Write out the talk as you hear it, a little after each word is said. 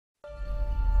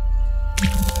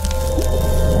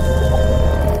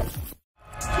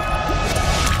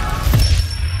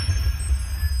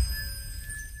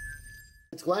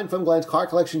Glenn from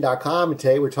glenscarcollection.com, and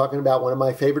today we're talking about one of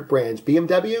my favorite brands,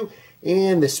 BMW,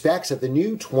 and the specs of the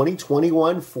new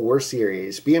 2021 4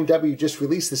 Series. BMW just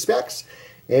released the specs,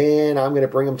 and I'm going to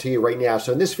bring them to you right now.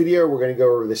 So in this video, we're going to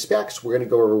go over the specs, we're going to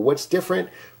go over what's different,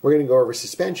 we're going to go over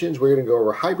suspensions, we're going to go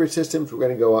over hybrid systems, we're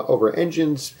going to go over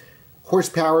engines,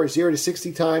 horsepower, 0 to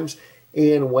 60 times,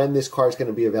 and when this car is going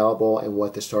to be available and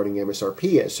what the starting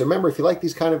MSRP is. So remember, if you like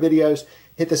these kind of videos,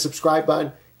 hit the subscribe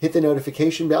button, hit the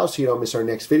notification bell so you don't miss our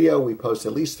next video. We post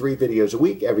at least 3 videos a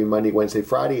week, every Monday, Wednesday,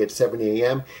 Friday at 7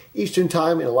 a.m. Eastern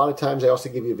Time, and a lot of times I also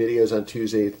give you videos on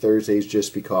Tuesday, Thursdays,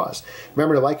 just because.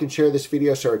 Remember to like and share this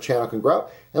video so our channel can grow,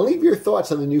 and leave your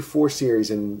thoughts on the new 4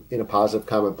 Series in a positive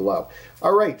comment below.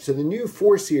 All right, so the new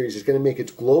 4 Series is going to make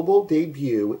its global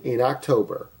debut in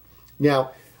October.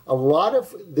 Now, a lot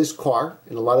of this car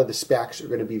and a lot of the specs are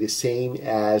going to be the same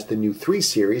as the new 3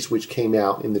 Series, which came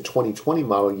out in the 2020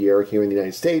 model year here in the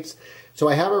United States. So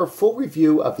I have a full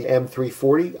review of the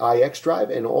M340 iX Drive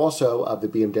and also of the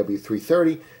BMW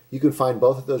 330. You can find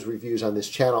both of those reviews on this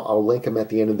channel. I'll link them at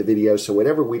the end of the video, so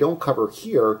whatever we don't cover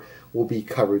here will be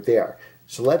covered there.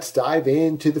 So let's dive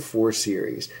into the 4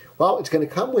 Series. Well, it's going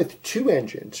to come with 2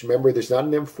 engines. Remember, there's not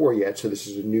an M4 yet, so this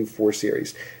is a new 4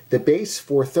 Series. The base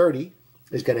 430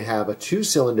 is going to have a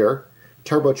 2-cylinder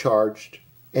turbocharged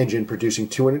engine producing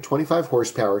 225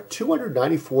 horsepower,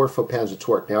 294 foot-pounds of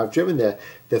torque. Now, I've driven the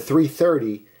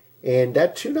 330, and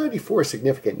that 294 is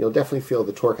significant. You'll definitely feel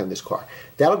the torque on this car.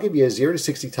 That'll give you a 0 to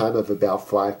 60 time of about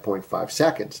 5.5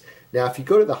 seconds. Now, if you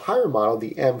go to the higher model,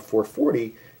 the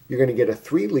M440, you're going to get a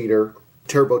 3-liter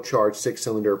turbocharged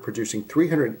 6-cylinder producing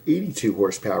 382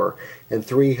 horsepower and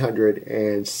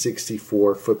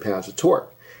 364 foot-pounds of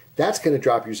torque. That's going to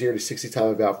drop your 0 to 60 time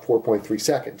about 4.3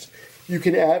 seconds. You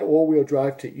can add all-wheel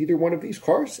drive to either one of these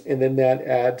cars, and then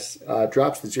that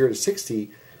drops the 0 to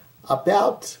 60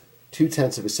 about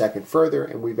 0.2 of a second further,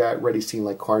 and we've already seen,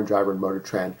 like Car and Driver and Motor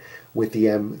Trend with the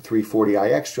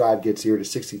M340 iX Drive, get 0 to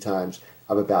 60 times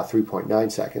of about 3.9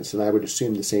 seconds, and I would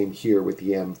assume the same here with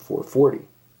the M440.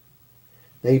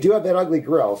 Now, you do have that ugly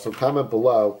grille, so comment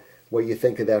below what you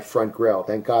think of that front grille.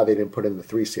 Thank God they didn't put it in the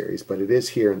 3 Series, but it is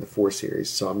here in the 4 Series,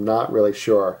 so I'm not really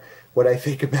sure what I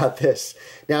think about this.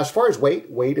 Now, as far as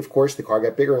weight, of course, the car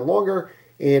got bigger and longer,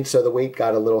 and so the weight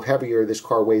got a little heavier. This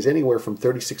car weighs anywhere from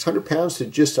 3,600 pounds to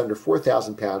just under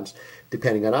 4,000 pounds,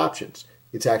 depending on options.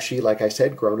 It's actually, like I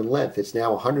said, grown in length. It's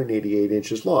now 188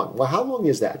 inches long. Well, how long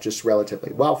is that, just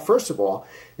relatively? Well, first of all,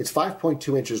 it's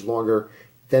 5.2 inches longer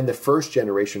than the first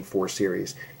generation 4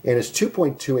 Series, and it's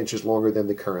 2.2 inches longer than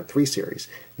the current 3 Series.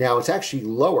 Now, it's actually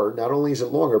lower. Not only is it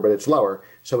longer, but it's lower,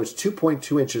 so it's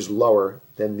 2.2 inches lower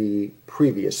than the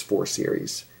previous 4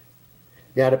 Series.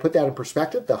 Now, to put that in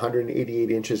perspective, the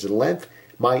 188 inches in length,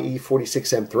 my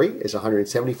E46 M3 is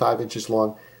 175 inches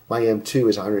long, my M2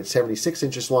 is 176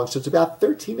 inches long, so it's about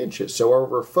 13 inches, so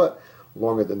over a foot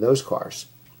longer than those cars.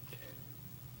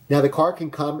 Now, the car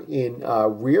can come in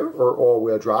rear or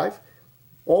all-wheel drive.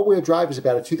 All-wheel drive is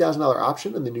about a $2,000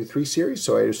 option in the new 3 Series,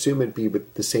 so I assume it'd be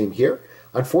the same here.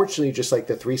 Unfortunately, just like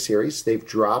the 3 Series, they've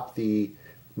dropped the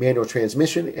manual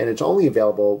transmission, and it's only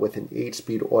available with an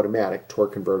 8-speed automatic,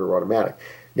 torque converter automatic.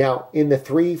 Now, in the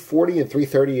 340 and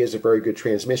 330 is a very good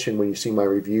transmission. When you see my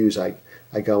reviews, I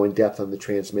go in depth on the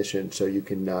transmission, so you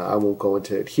can, I won't go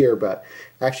into it here, but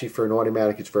actually for an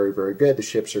automatic, it's very, very good. The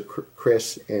shifts are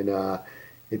crisp, and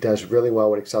it does really well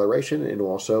with acceleration and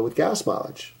also with gas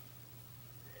mileage.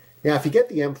 Now, if you get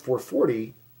the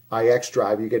M440 iX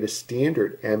Drive, you get a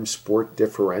standard M Sport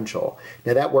differential.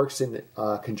 Now, that works in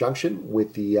conjunction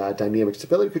with the dynamic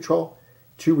stability control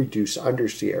to reduce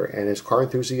understeer. And as car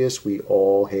enthusiasts, we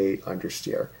all hate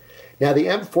understeer. Now, the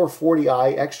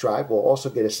M440 iX Drive will also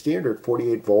get a standard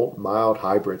 48-volt mild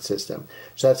hybrid system.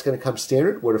 So that's going to come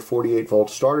standard with a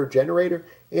 48-volt starter generator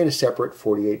and a separate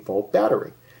 48-volt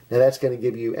battery. Now, that's going to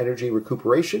give you energy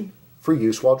recuperation for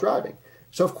use while driving.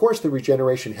 So, of course, the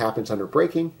regeneration happens under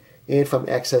braking and from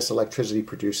excess electricity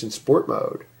produced in sport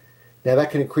mode. Now,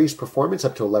 that can increase performance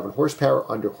up to 11 horsepower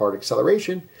under hard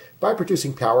acceleration by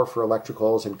producing power for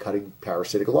electricals and cutting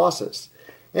parasitic losses.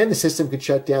 And the system can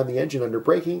shut down the engine under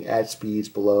braking at speeds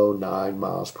below 9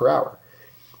 miles per hour.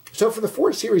 So for the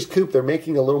 4 Series Coupe, they're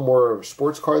making a little more of a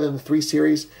sports car than the 3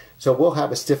 Series, so we'll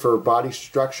have a stiffer body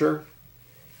structure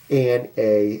and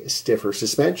a stiffer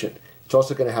suspension. It's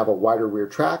also going to have a wider rear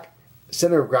track.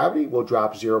 Center of gravity will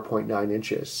drop 0.9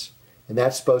 inches, and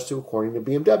that's supposed to, according to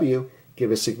BMW,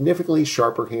 give a significantly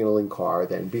sharper handling car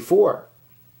than before.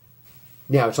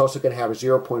 Now, it's also going to have a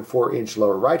 0.4-inch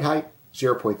lower ride height,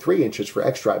 0.3 inches for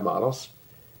X-Drive models,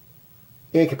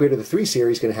 and compared to the 3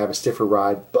 Series, going to have a stiffer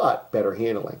ride but better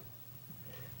handling.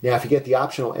 Now, if you get the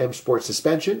optional M Sport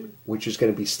suspension, which is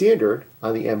going to be standard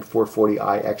on the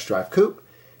M440i X-Drive Coupe,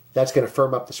 that's going to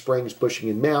firm up the springs, bushing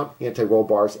and mount, anti-roll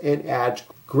bars, and adds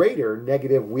greater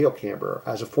negative wheel camber.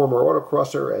 As a former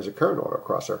autocrosser, as a current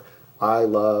autocrosser, I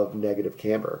love negative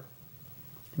camber.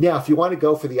 Now, if you want to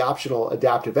go for the optional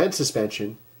adaptive vent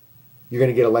suspension, you're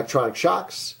going to get electronic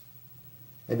shocks,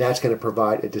 and that's going to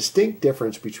provide a distinct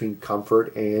difference between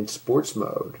comfort and sports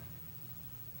mode.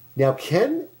 Now,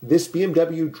 can this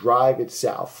BMW drive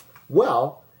itself?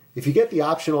 Well, if you get the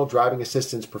optional driving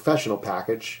assistance professional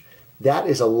package, that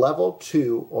is a level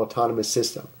 2 autonomous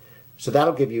system. So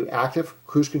that'll give you active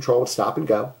cruise control with stop and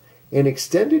go, and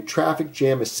extended traffic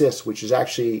jam assist, which is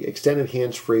actually extended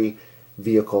hands-free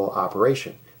vehicle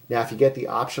operation. Now, if you get the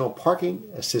optional parking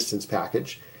assistance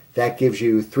package, that gives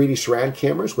you 3D surround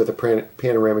cameras with a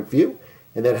panoramic view,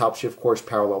 and that helps you, of course,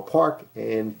 parallel park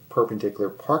and perpendicular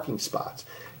parking spots.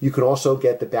 You can also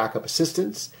get the backup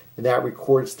assistance, and that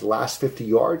records the last 50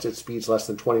 yards at speeds less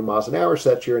than 20 miles an hour, so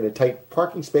that you're in a tight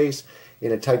parking space,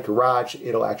 in a tight garage,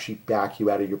 it'll actually back you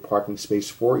out of your parking space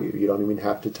for you. You don't even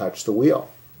have to touch the wheel.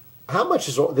 How much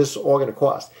is this all going to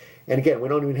cost? And again, we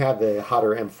don't even have the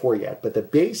hotter M4 yet, but the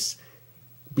base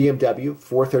BMW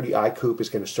 430i Coupe is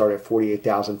going to start at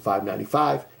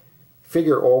 $48,595.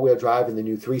 Figure all-wheel drive in the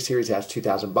new 3 Series has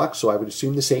 $2,000, so I would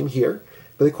assume the same here.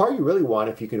 But the car you really want,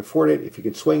 if you can afford it, if you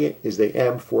can swing it, is the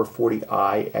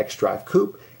M440i X-Drive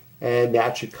Coupe, and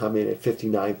that should come in at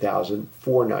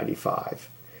 $59,495.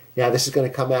 Now, this is going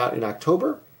to come out in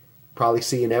October. Probably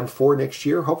see an M4 next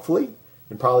year, hopefully,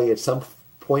 and probably at some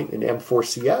point an M4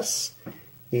 CS.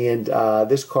 And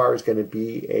this car is going to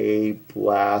be a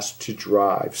blast to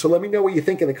drive. So let me know what you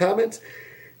think in the comments.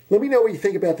 Let me know what you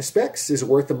think about the specs. Is it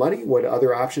worth the money? What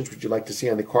other options would you like to see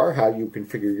on the car? How you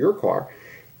configure your car?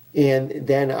 And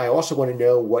then I also want to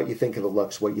know what you think of the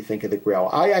looks, what you think of the grille.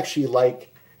 I actually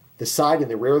like the side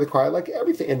and the rear of the car. I like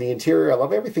everything in the interior. I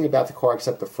love everything about the car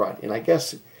except the front. And I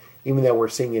guess even though we're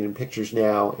seeing it in pictures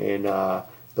now and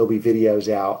there'll be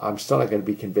videos out, I'm still not going to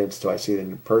be convinced till I see it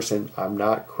in person. I'm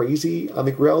not crazy on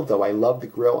the grille, though I love the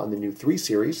grille on the new 3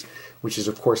 Series, which is,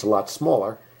 of course, a lot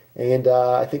smaller. And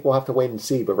I think we'll have to wait and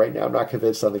see. But right now, I'm not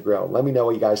convinced on the grille. Let me know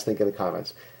what you guys think in the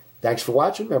comments. Thanks for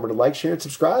watching. Remember to like, share, and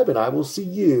subscribe, and I will see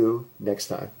you next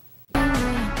time.